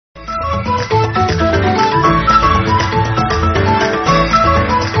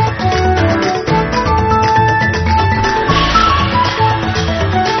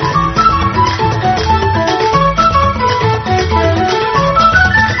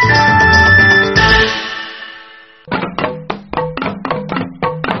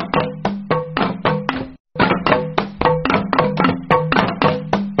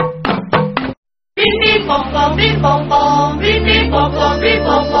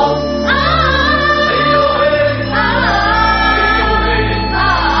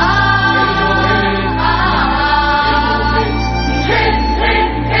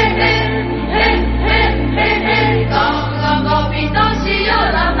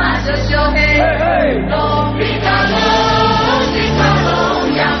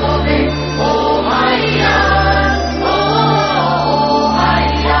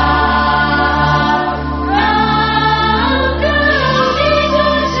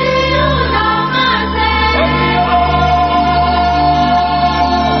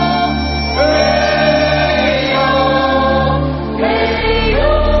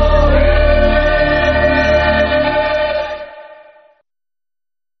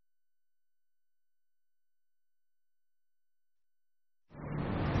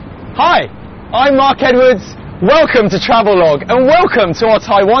Hi, I'm Mark Edwards. Welcome to Travelogue and welcome to our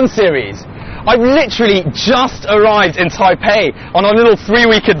Taiwan series. I've literally just arrived in Taipei on a little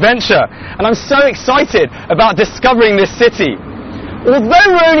 3-week adventure and I'm so excited about discovering this city. Although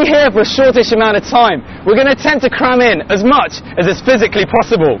we're only here for a shortish amount of time, we're going to attempt to cram in as much as is physically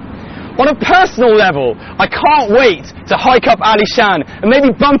possible. On a personal level, I can't wait to hike up Alishan and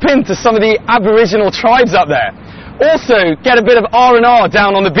maybe bump into some of the Aboriginal tribes up there. Also, get a bit of R&R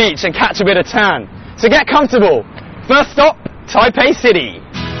down on the beach and catch a bit of tan. So get comfortable. First stop, Taipei City.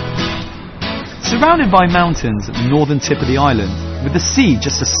 Surrounded by mountains at the northern tip of the island, with the sea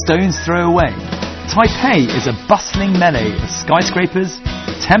just a stone's throw away, Taipei is a bustling melee of skyscrapers,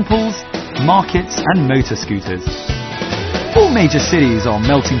 temples, markets and motor scooters. All major cities are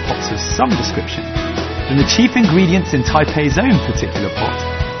melting pots of some description, and the chief ingredients in Taipei's own particular pot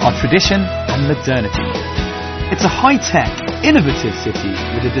are tradition and modernity. It's a high-tech, innovative city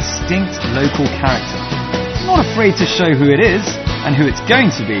with a distinct local character, not afraid to show who it is and who it's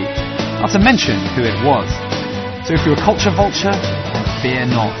going to be, not to mention who it was. So if you're a culture vulture, then fear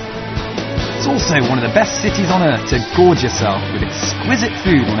not. It's also one of the best cities on earth to gorge yourself with exquisite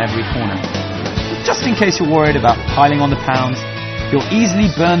food on every corner. Just in case you're worried about piling on the pounds, you'll easily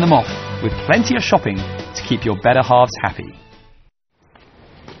burn them off with plenty of shopping to keep your better halves happy.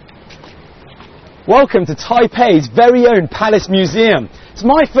 Welcome to Taipei's very own Palace Museum. It's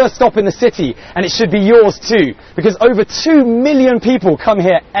my first stop in the city and it should be yours too, because over 2 million people come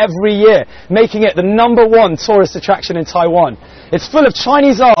here every year, making it the #1 tourist attraction in Taiwan. It's full of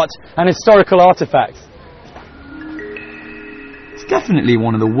Chinese art and historical artifacts. It's definitely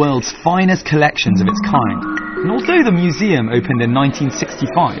one of the world's finest collections of its kind, and although the museum opened in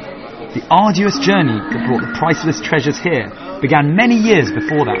 1965, the arduous journey that brought the priceless treasures here began many years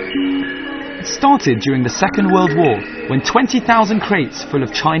before that. It started during the Second World War, when 20,000 crates full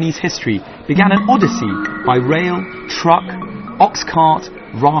of Chinese history began an odyssey by rail, truck, ox cart,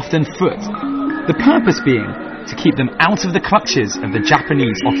 raft and foot. The purpose being to keep them out of the clutches of the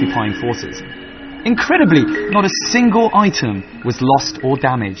Japanese occupying forces. Incredibly, not a single item was lost or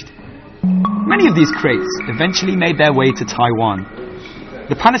damaged. Many of these crates eventually made their way to Taiwan.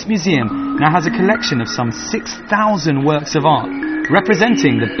 The Palace Museum now has a collection of some 6,000 works of art,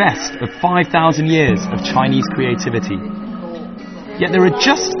 representing the best of 5,000 years of Chinese creativity. Yet there are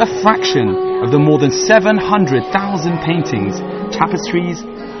just a fraction of the more than 700,000 paintings, tapestries,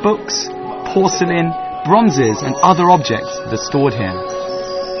 books, porcelain, bronzes and other objects that are stored here.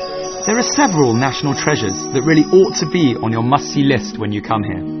 There are several national treasures that really ought to be on your must-see list when you come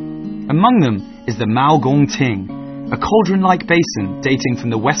here. Among them is the Maogong Ting, a cauldron-like basin dating from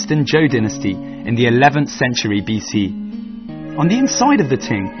the Western Zhou dynasty in the 11th century BC. On the inside of the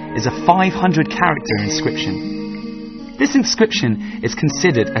Ting is a 500-character inscription. This inscription is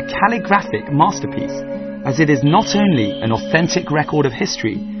considered a calligraphic masterpiece, as it is not only an authentic record of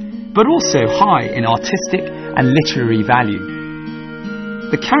history, but also high in artistic and literary value.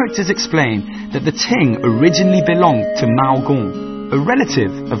 The characters explain that the Ting originally belonged to Maogong, a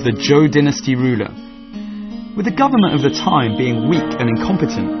relative of the Zhou dynasty ruler. With the government of the time being weak and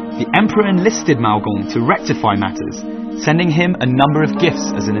incompetent, the emperor enlisted Maogong to rectify matters, sending him a number of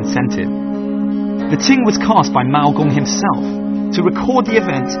gifts as an incentive. The Ting was cast by Maogong himself to record the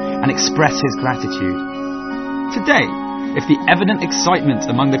event and express his gratitude. Today, if the evident excitement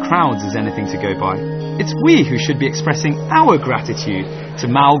among the crowds is anything to go by, it's we who should be expressing our gratitude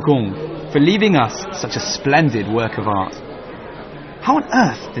to Maogong for leaving us such a splendid work of art. How on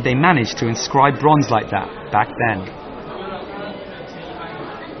earth did they manage to inscribe bronze like that back then?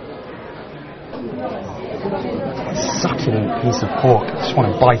 Succulent piece of pork. I just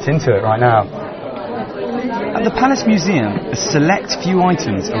want to bite into it right now. At the Palace Museum, a select few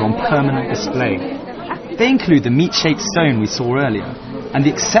items are on permanent display. They include the meat-shaped stone we saw earlier, and the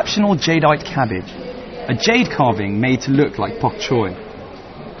exceptional jadeite cabbage, a jade carving made to look like bok choy.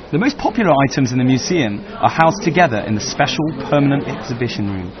 The most popular items in the museum are housed together in the special permanent exhibition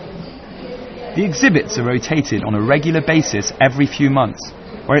room. The exhibits are rotated on a regular basis every few months,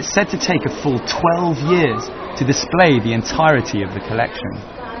 where it's said to take a full 12 years to display the entirety of the collection.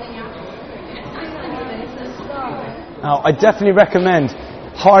 Now, I definitely recommend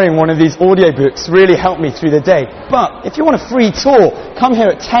hiring one of these audiobooks. Really helped me through the day. But if you want a free tour, come here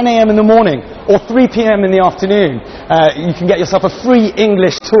at 10 a.m. in the morning or 3 p.m. in the afternoon. You can get yourself a free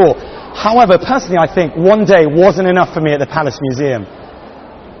English tour. However, personally, I think one day wasn't enough for me at the Palace Museum.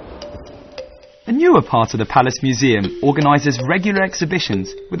 A newer part of the Palace Museum organises regular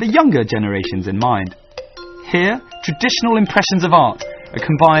exhibitions with the younger generations in mind. Here, traditional impressions of art are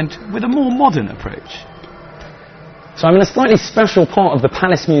combined with a more modern approach. So I'm in a slightly special part of the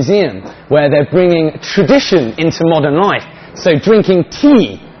Palace Museum where they're bringing tradition into modern life. So drinking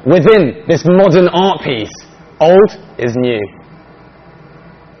tea within this modern art piece. Old is new.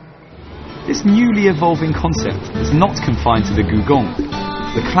 This newly evolving concept is not confined to the Gugong.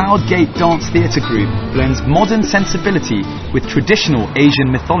 The Cloud Gate Dance Theatre Group blends modern sensibility with traditional Asian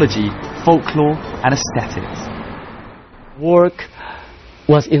mythology, folklore and aesthetics. Work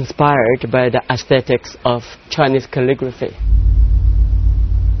was inspired by the aesthetics of Chinese calligraphy.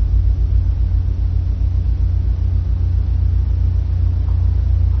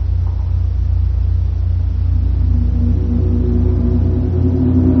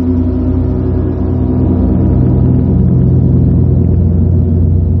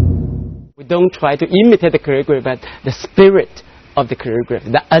 We don't try to imitate the calligraphy, but the spirit of the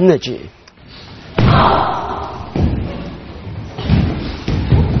calligraphy, the energy.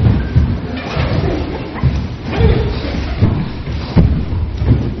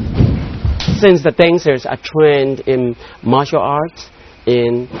 Since the dancers are trained in martial arts,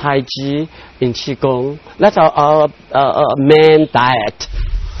 in Tai Chi, in Qigong, that's our main diet.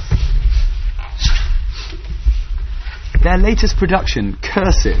 Their latest production,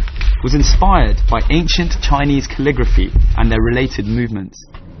 Cursive, was inspired by ancient Chinese calligraphy and their related movements.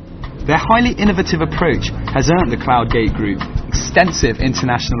 Their highly innovative approach has earned the Cloud Gate Group extensive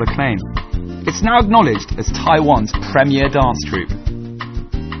international acclaim. It's now acknowledged as Taiwan's premier dance troupe.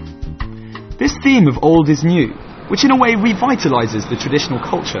 This theme of old is new, which in a way revitalizes the traditional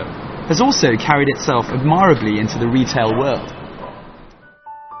culture, has also carried itself admirably into the retail world.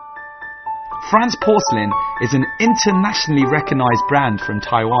 Franz Porcelain is an internationally recognized brand from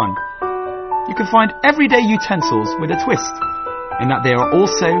Taiwan. You can find everyday utensils with a twist, in that they are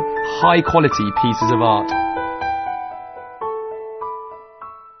also high-quality pieces of art.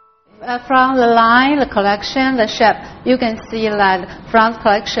 From the line, the collection, the shape, you can see that Franz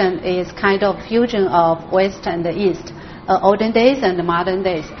collection is kind of fusion of West and the East, olden days and modern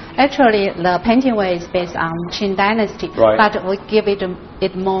days. Actually, the painting way is based on Qing Dynasty, right, but we give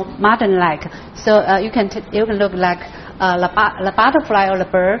it more modern-like. So you can look like the butterfly or the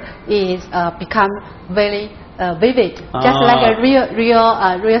bird is become very vivid, just like a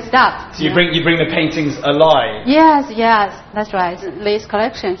real stuff. So you bring the paintings alive? Yes, that's right. This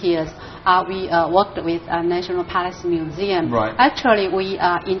collection here, we worked with National Palace Museum. Right. Actually, we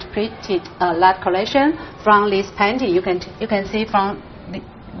interpreted that collection from this painting. You can see from these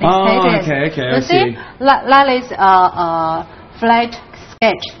paintings. Okay, you see? That is a flat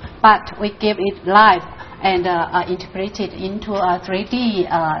sketch, but we give it live and interpreted into a 3D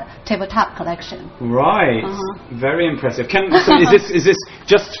tabletop collection. Right. Very impressive. So is this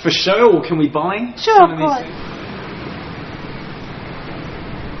just for show, or can we buy? Sure, some of these course. things?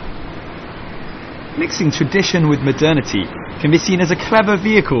 Mixing tradition with modernity can be seen as a clever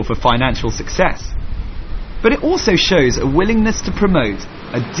vehicle for financial success. But it also shows a willingness to promote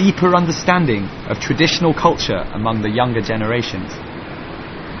a deeper understanding of traditional culture among the younger generations.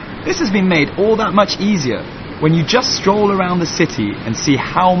 This has been made all that much easier when you just stroll around the city and see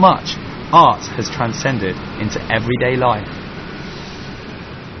how much art has transcended into everyday life.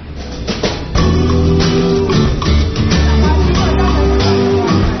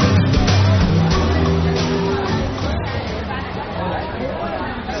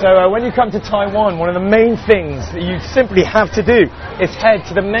 So when you come to Taiwan, one of the main things that you simply have to do is head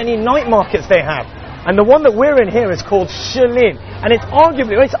to the many night markets they have. And the one that we're in here is called Shilin, and it's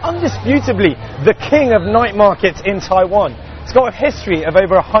undisputably the king of night markets in Taiwan. It's got a history of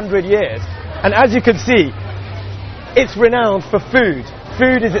over 100 years, and as you can see, it's renowned for food.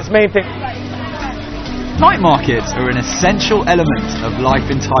 Food is its main thing. Night markets are an essential element of life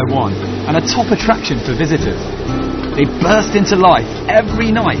in Taiwan and a top attraction for visitors. They burst into life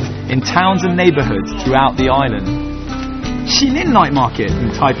every night in towns and neighbourhoods throughout the island. Shilin Night Market in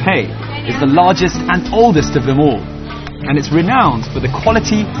Taipei is the largest and oldest of them all, and it's renowned for the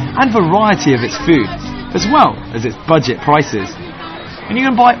quality and variety of its food, as well as its budget prices. And you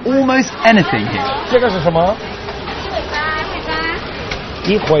can buy almost anything here. 这个是什么？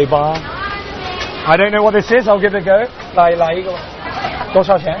一回吧。I don't know what this is. I'll give it a go. 来一个吧。多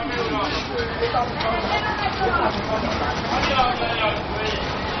少钱？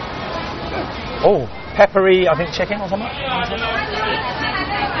 Oh, peppery, I think chicken or something.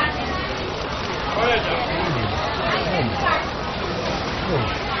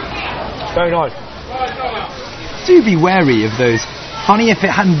 Very nice. Do be wary of those funny if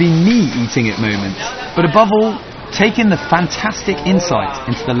it hadn't been me eating it moments, but above all, take in the fantastic insight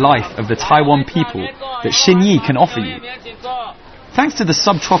into the life of the Taiwan people that Xinyi can offer you. Thanks to the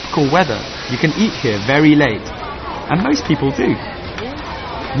subtropical weather, you can eat here very late, and most people do.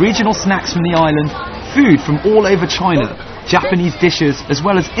 Regional snacks from the island, food from all over China, Japanese dishes, as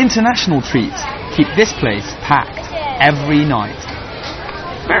well as international treats keep this place packed every night.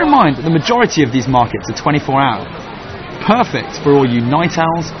 Bear in mind that the majority of these markets are 24-hour, perfect for all you night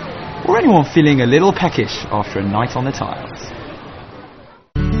owls or anyone feeling a little peckish after a night on the tiles.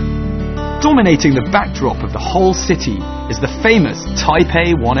 Dominating the backdrop of the whole city is the famous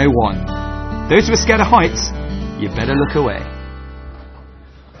Taipei 101. Those who are scared of heights, you better look away.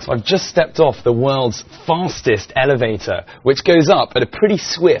 So I've just stepped off the world's fastest elevator, which goes up at a pretty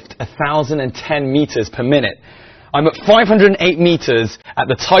swift 1,010 meters per minute. I'm at 508 meters at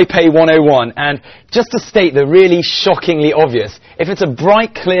the Taipei 101, and just to state the really shockingly obvious, if it's a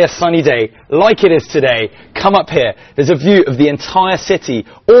bright, clear, sunny day, like it is today, come up here. There's a view of the entire city,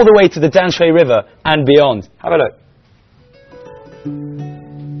 all the way to the Danshui River and beyond. Have a look.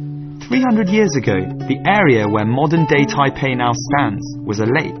 300 years ago, the area where modern-day Taipei now stands was a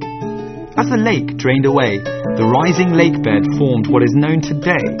lake. As the lake drained away, the rising lake bed formed what is known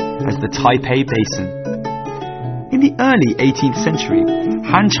today as the Taipei Basin. In the early 18th century,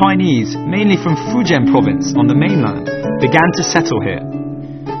 Han Chinese, mainly from Fujian province on the mainland, began to settle here.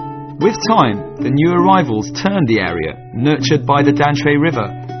 With time, the new arrivals turned the area, nurtured by the Danshui River,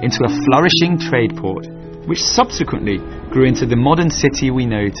 into a flourishing trade port, which subsequently grew into the modern city we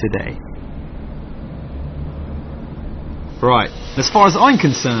know today. Right, as far as I'm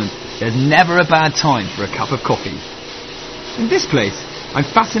concerned, there's never a bad time for a cup of coffee. In this place, I'm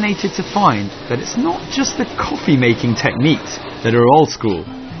fascinated to find that it's not just the coffee-making techniques that are old school.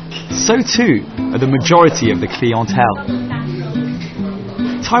 So too are the majority of the clientele.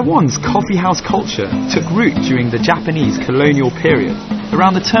 Taiwan's coffee house culture took root during the Japanese colonial period,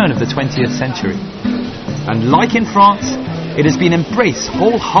 around the turn of the 20th century. And like in France, it has been embraced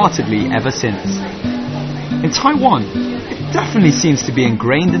wholeheartedly ever since. In Taiwan, it definitely seems to be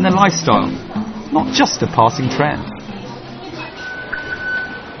ingrained in the lifestyle, not just a passing trend.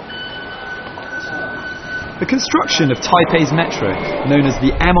 The construction of Taipei's metro, known as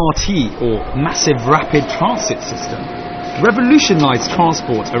the MRT or Massive Rapid Transit System, revolutionised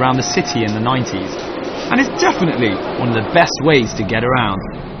transport around the city in the 90s, and is definitely one of the best ways to get around.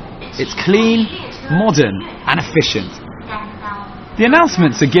 It's clean, modern and efficient. The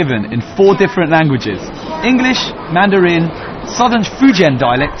announcements are given in 4 different languages: English, Mandarin, Southern Fujian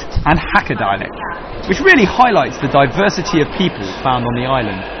dialect and Hakka dialect, which really highlights the diversity of people found on the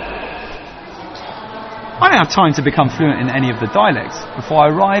island. I don't have time to become fluent in any of the dialects before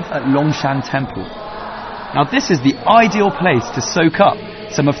I arrive at Longshan Temple. Now this is the ideal place to soak up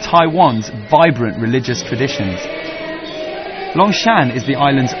some of Taiwan's vibrant religious traditions. Longshan is the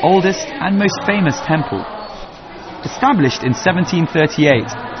island's oldest and most famous temple. Established in 1738,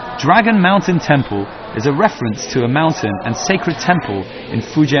 Dragon Mountain Temple is a reference to a mountain and sacred temple in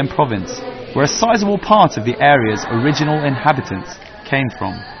Fujian province, where a sizable part of the area's original inhabitants came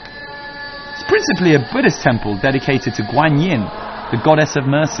from. It's principally a Buddhist temple dedicated to Guan Yin, the goddess of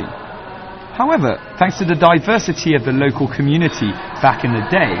mercy. However, thanks to the diversity of the local community back in the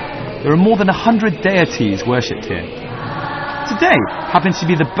day, there are more than 100 deities worshipped here. Today happens to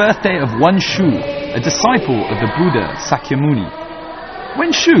be the birthday of Wen Shu, a disciple of the Buddha Sakyamuni.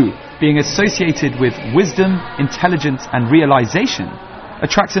 Wen Shu, being associated with wisdom, intelligence and realization,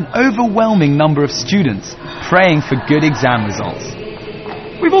 attracts an overwhelming number of students praying for good exam results.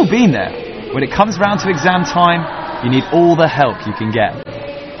 We've all been there. When it comes round to exam time, you need all the help you can get.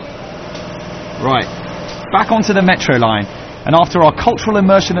 Right, back onto the metro line, and after our cultural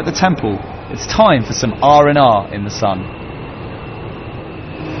immersion at the temple, it's time for some R&R in the sun.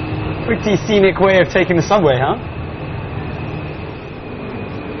 Pretty scenic way of taking the subway, huh?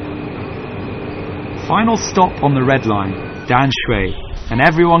 Final stop on the red line, Danshui, and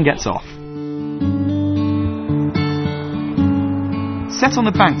everyone gets off. Set on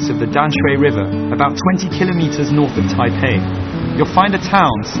the banks of the Danshui River, about 20 kilometers north of Taipei, you'll find a town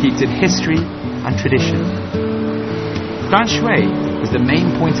steeped in history and tradition. Danshui was the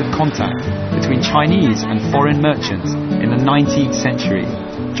main point of contact between Chinese and foreign merchants in the 19th century,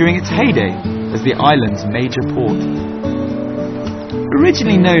 during its heyday as the island's major port.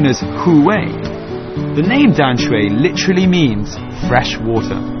 Originally known as Huwei, the name Danshui literally means fresh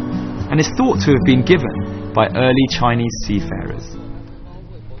water, and is thought to have been given by early Chinese seafarers.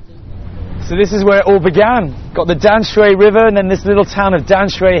 So this is where it all began. Got the Danshui River and then this little town of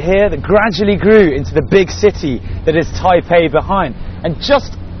Danshui here that gradually grew into the big city that is Taipei behind. And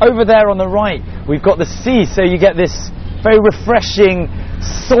just over there on the right, we've got the sea, so you get this very refreshing,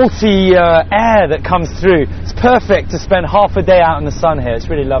 salty air that comes through. It's perfect to spend half a day out in the sun here. It's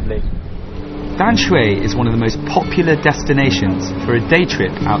really lovely. Danshui is one of the most popular destinations for a day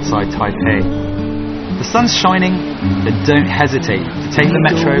trip outside Taipei. The sun's shining, then don't hesitate to take the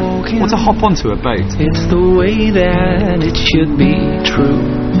metro or to hop onto a boat. It's the way that it should be true.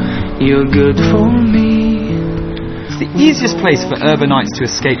 You're good for me. It's the easiest place for urbanites to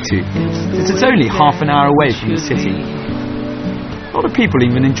escape to, since it's only half an hour away from the city. A lot of people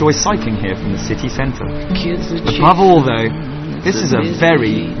even enjoy cycling here from the city centre. Above all though, this is a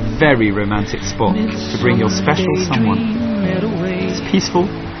very, very romantic spot to bring your special someone. It's peaceful,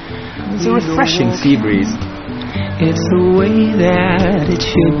 it's a refreshing sea breeze. It's the way that it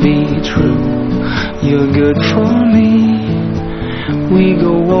should be true. You're good for me. We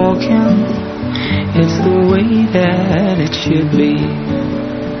go walking. It's the way that it should be.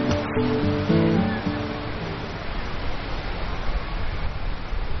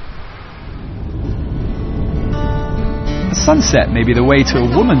 Sunset may be the way to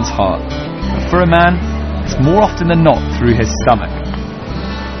a woman's heart, but for a man, it's more often than not through his stomach.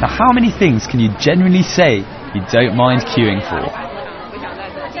 Now, how many things can you genuinely say you don't mind queuing for?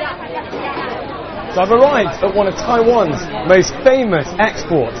 So I've arrived at one of Taiwan's most famous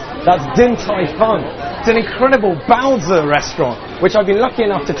exports. That's Din Tai Fung. It's an incredible baozi restaurant, which I've been lucky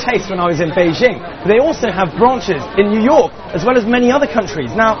enough to taste when I was in Beijing. But they also have branches in New York, as well as many other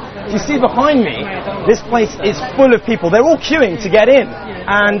countries. Now, you see behind me, this place is full of people. They're all queuing to get in.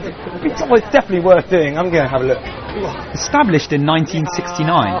 And it's definitely worth doing. I'm going to have a look. Established in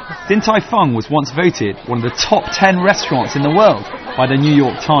 1969, Din Tai Fung was once voted one of the top 10 restaurants in the world by the New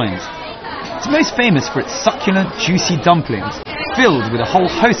York Times. It's most famous for its succulent, juicy dumplings, filled with a whole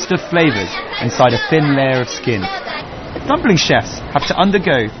host of flavours inside a thin layer of skin. Dumpling chefs have to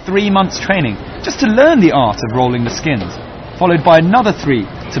undergo 3 months training just to learn the art of rolling the skins, followed by another 3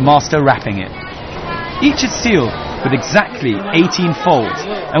 to master wrapping it. Each is sealed with exactly 18 folds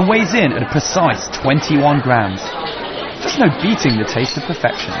and weighs in at a precise 21 grams. Just no beating the taste of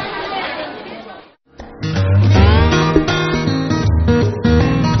perfection.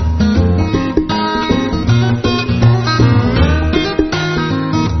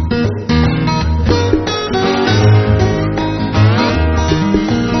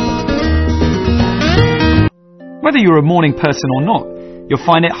 Whether you're a morning person or not, you'll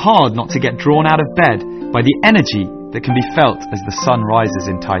find it hard not to get drawn out of bed by the energy that can be felt as the sun rises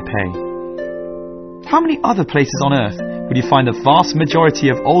in Taipei. How many other places on earth would you find the vast majority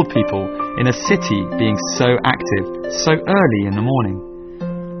of old people in a city being so active so early in the morning?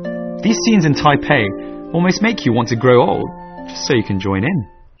 These scenes in Taipei almost make you want to grow old, just so you can join in.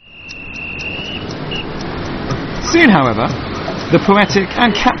 Soon, however, the poetic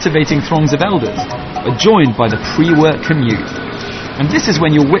and captivating throngs of elders are joined by the pre-work commute. And this is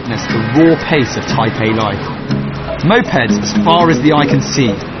when you'll witness the raw pace of Taipei life. Mopeds as far as the eye can see.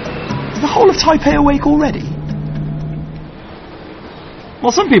 Is the whole of Taipei awake already?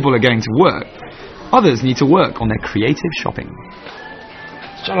 While some people are going to work, others need to work on their creative shopping.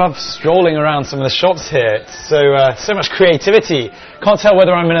 I love strolling around some of the shops here. It's so much creativity. Can't tell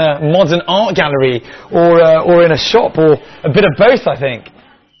whether I'm in a modern art gallery or in a shop, or a bit of both, I think.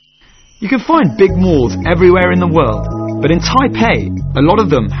 You can find big malls everywhere in the world, but in Taipei, a lot of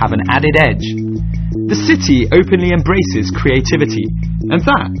them have an added edge. The city openly embraces creativity, and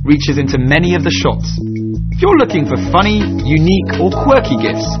that reaches into many of the shops. If you're looking for funny, unique or quirky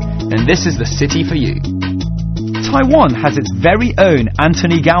gifts, then this is the city for you. Taiwan has its very own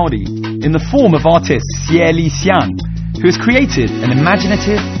Anthony Gaudi in the form of artist Xie Li Xiang, who has created an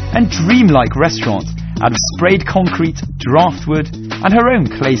imaginative and dreamlike restaurant out of sprayed concrete, draft wood and her own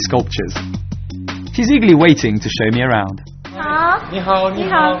clay sculptures. She's eagerly waiting to show me around. 你好，你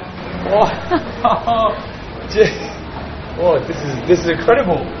好。哇，this is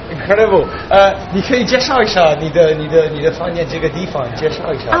incredible. 你可以介绍一下你的饭店这个地方，介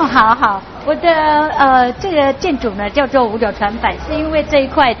绍一下。哦，好，我的这个建筑呢叫做五角船板，是因为这一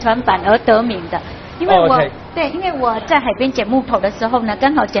块船板而得名的。因为我、因为我在海边捡木头的时候呢，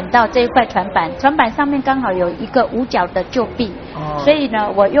刚好捡到这一块船板，船板上面刚好有一个五角的旧壁，所以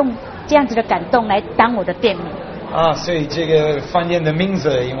呢，我用这样子的感动来当我的店名。啊，所以这个饭店的名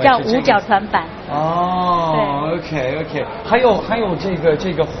字因为叫五角船板。哦 ，OK， 还有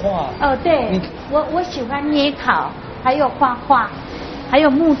这个画。哦，对，我喜欢捏烤，还有画画。还有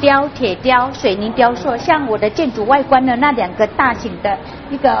木雕、铁雕、水泥雕塑，像我的建筑外观的那2个大型的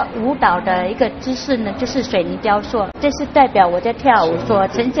一个舞蹈的一个姿势呢，就是水泥雕塑，这是代表我在跳舞所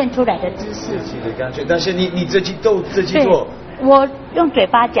呈现出来的姿势。的感觉，但是你自己做？我用嘴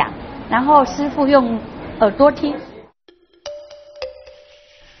巴讲，然后师傅用耳朵听。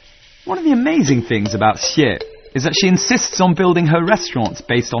 One of the amazing things about Xie is that she insists on building her restaurants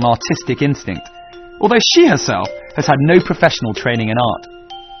based on artistic instinct, although she herself has had no professional training in art.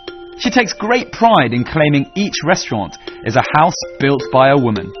 She takes great pride in claiming each restaurant is a house built by a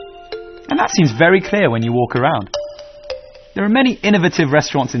woman. And that seems very clear when you walk around. There are many innovative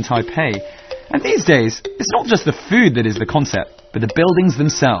restaurants in Taipei, and these days, it's not just the food that is the concept, but the buildings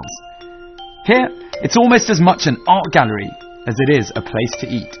themselves. Here, it's almost as much an art gallery as it is a place to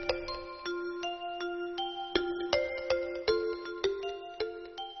eat.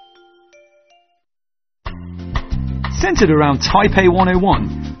 Centered around Taipei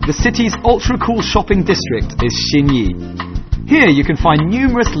 101, the city's ultra-cool shopping district is Xinyi. Here you can find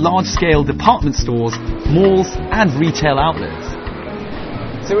numerous large-scale department stores, malls and retail outlets.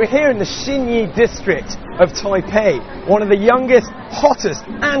 So we're here in the Xinyi district of Taipei, one of the youngest, hottest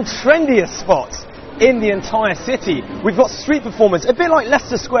and trendiest spots in the entire city. We've got street performers, a bit like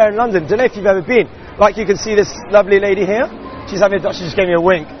Leicester Square in London. Don't know if you've ever been. Like you can see this lovely lady here. She just gave me a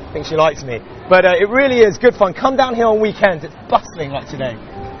wink. I think she likes me. But it really is good fun. Come down here on weekends. It's bustling like today.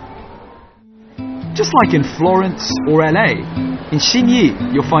 Just like in Florence or LA, in Xinyi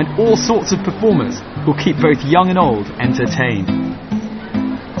you'll find all sorts of performers who'll keep both young and old entertained.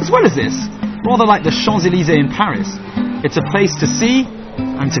 As well as this, rather like the Champs-Élysées in Paris, it's a place to see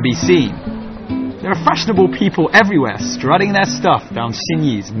and to be seen. There are fashionable people everywhere strutting their stuff down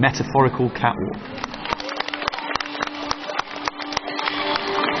Xinyi's metaphorical catwalk.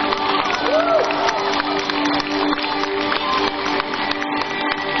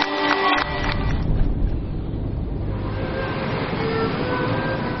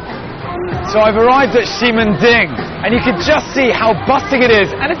 So I've arrived at Ximending, and you can just see how bustling it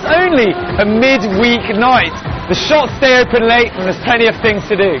is, and it's only a midweek night. The shops stay open late and there's plenty of things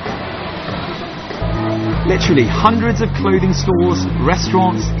to do. Literally hundreds of clothing stores,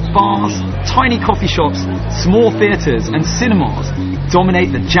 restaurants, bars, tiny coffee shops, small theatres and cinemas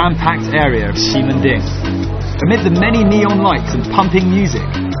dominate the jam-packed area of Ximending. Amid the many neon lights and pumping music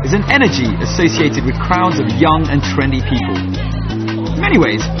is an energy associated with crowds of young and trendy people. In many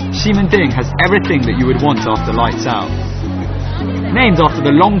ways, Ximending has everything that you would want after lights out. Named after the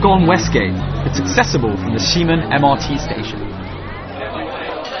long-gone Westgate, it's accessible from the Ximen MRT station.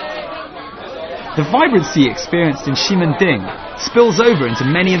 The vibrancy experienced in Ximending spills over into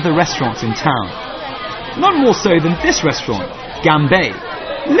many of the restaurants in town. None more so than this restaurant, Ganbei,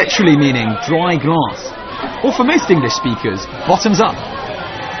 literally meaning dry glass, or for most English speakers, bottoms up.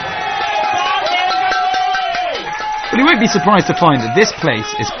 But you won't be surprised to find that this place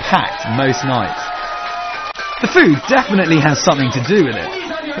is packed most nights. The food definitely has something to do with it,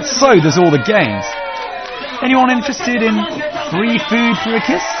 but so does all the games. Anyone interested in free food for a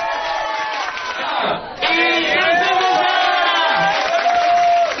kiss?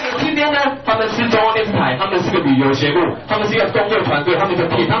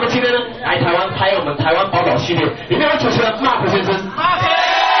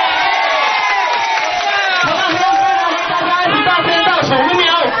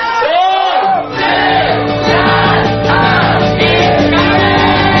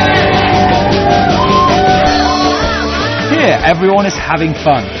 Here, everyone is having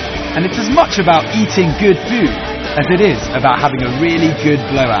fun, and it's as much about eating good food as it is about having a really good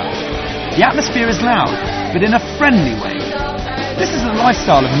blowout. The atmosphere is loud, but in a friendly way. This is the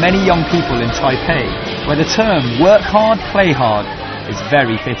lifestyle of many young people in Taipei, where the term work hard, play hard is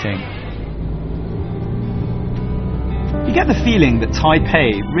very fitting. You get the feeling that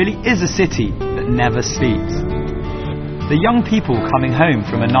Taipei really is a city that never sleeps. The young people coming home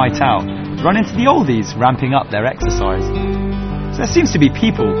from a night out run into the oldies ramping up their exercise. So there seems to be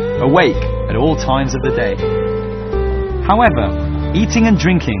people awake at all times of the day. However, eating and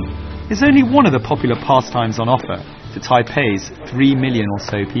drinking is only one of the popular pastimes on offer to Taipei's 3 million or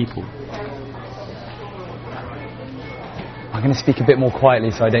so people. I'm going to speak a bit more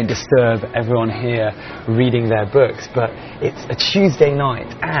quietly so I don't disturb everyone here reading their books, but it's a Tuesday night,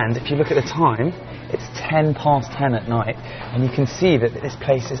 and if you look at the time, it's 10 past 10 at night, and you can see that this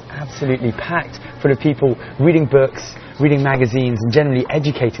place is absolutely packed full of people reading books, reading magazines, and generally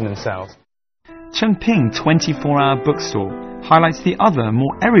educating themselves. Chengping 24-hour bookstore highlights the other,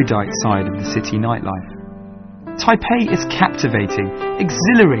 more erudite side of the city nightlife. Taipei is captivating,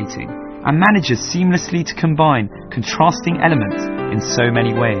 exhilarating, and manages seamlessly to combine contrasting elements in so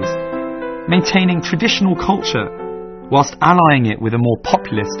many ways, maintaining traditional culture whilst allying it with a more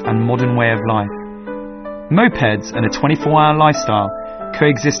populist and modern way of life. Mopeds and a 24-hour lifestyle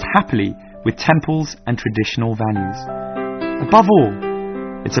coexist happily with temples and traditional values. Above all,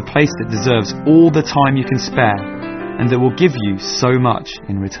 it's a place that deserves all the time you can spare and that will give you so much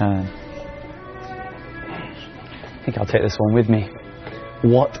in return. I think I'll take this one with me.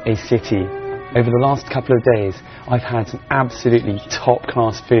 What a city. Over the last couple of days, I've had some absolutely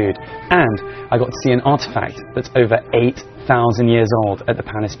top-class food, and I got to see an artefact that's over 8,000 years old at the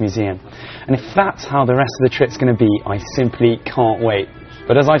Palace Museum. And if that's how the rest of the trip's going to be, I simply can't wait.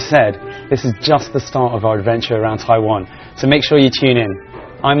 But as I've said, this is just the start of our adventure around Taiwan, so make sure you tune in.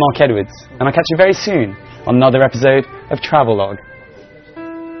 I'm Mark Edwards, and I'll catch you very soon on another episode of Travelogue.